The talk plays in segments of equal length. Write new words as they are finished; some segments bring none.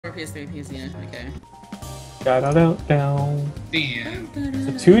Or PS3, PS, yeah, okay. Down. Damn.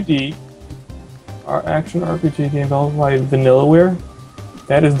 It's a 2D action RPG game developed by Vanillaware.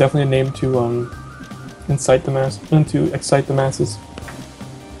 That is definitely a name to excite the masses.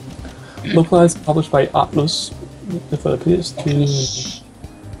 Localized, published by Atlus for the PS2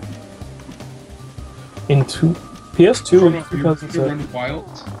 PS2 in 2007. Run wild.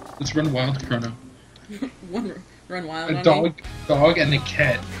 Let's run wild, Chrono. Run wild. A dog, and a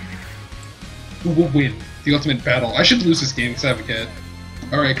cat. Who will win the ultimate battle? I should lose this game because I have a cat.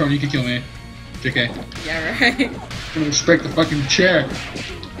 All right, Chrono, you can kill me. JK. Yeah, right. I'm gonna respect the fucking chair.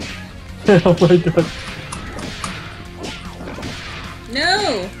 Oh my god.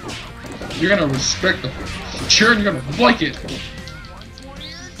 No! You're gonna respect the chair and you're gonna like it.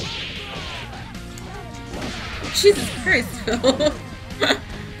 Jesus Christ, Phil.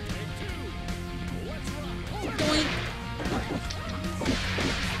 Doink.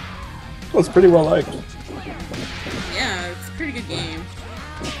 Well, it's pretty well liked. Yeah, it's a pretty good game.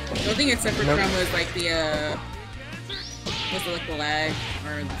 The only thing it suffered from was like the the lag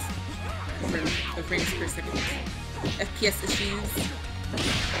or the frames per second FPS issues.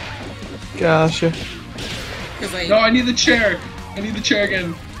 Gotcha. Like, No, I need the chair. I need the chair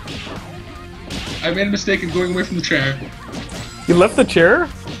again. I made a mistake in going away from the chair. You left the chair?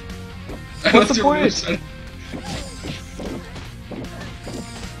 What's the point?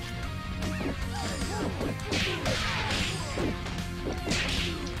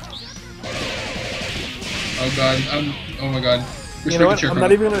 Oh god, oh my god. Respect You know what? the chair, I'm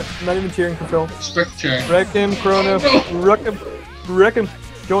not even cheering for Phil. Respect the chair. Wreck him, Chrono. Oh, no. Wreck him.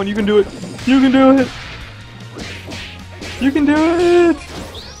 Go on, you can do it. You can do it. You can do it.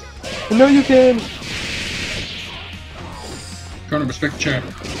 I know you can. Chrono, respect the chair.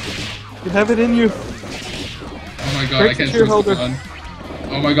 You have it in you. Oh my god, Break I can't the chair do holder. this.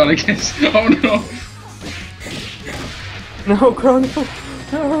 Oh my god, I can't. Oh no. No, Chrono.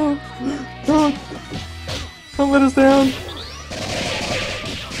 No. Don't. Don't let us down.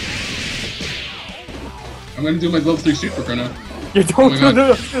 I'm gonna do my level 3 super, Chrono. You don't. Oh my God. No, I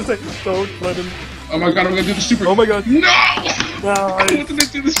was gonna say, don't let him. Oh my god, I'm gonna do the super. Oh my god. No! Nice. I wanted to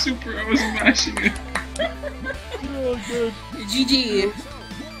do the super, I was mashing it. Oh, good. GG.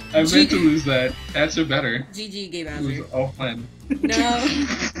 I meant to lose that. That's so better. GG, Gay It Bowser. was all planned. No.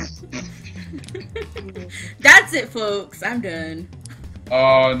 That's it, folks. I'm done.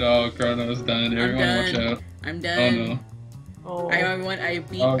 Oh no, Chrono's done. Everyone done. watch out. I'm Oh done. no. Oh. I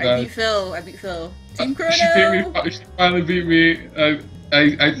beat Oh, God. Phil. I beat Phil. Team Chrono. She beat me. She finally beat me.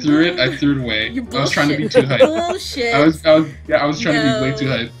 I threw it. I threw it away. You're I was trying to be bullshit. too hype. Bullshit. I was trying to be way too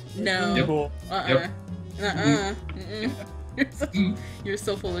hype. No. Yep. Cool. Yep. You're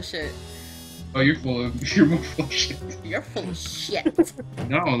so full of shit. Oh, you're more full of shit. You're full of shit.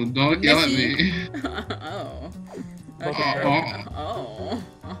 No, don't yell at me. Oh. Okay. Oh.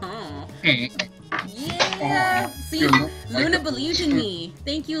 Uh-huh. Yeah. See, Luna believed in me.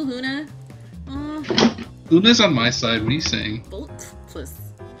 Thank you, Luna. Luna's on my side. What are you saying? Bolt plus.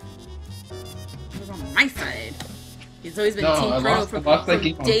 He was on my side. He's always been No, Team I Chrono lost from that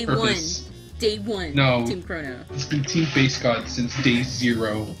game on day purpose. one. Day one. No. Team Chrono. It's been Team Base God since day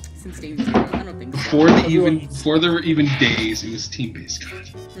 0. Since day 0. I don't think so. Before there were even days, it was Team Base God.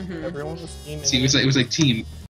 Mm-hmm. Everyone was teaming. See, it was like team.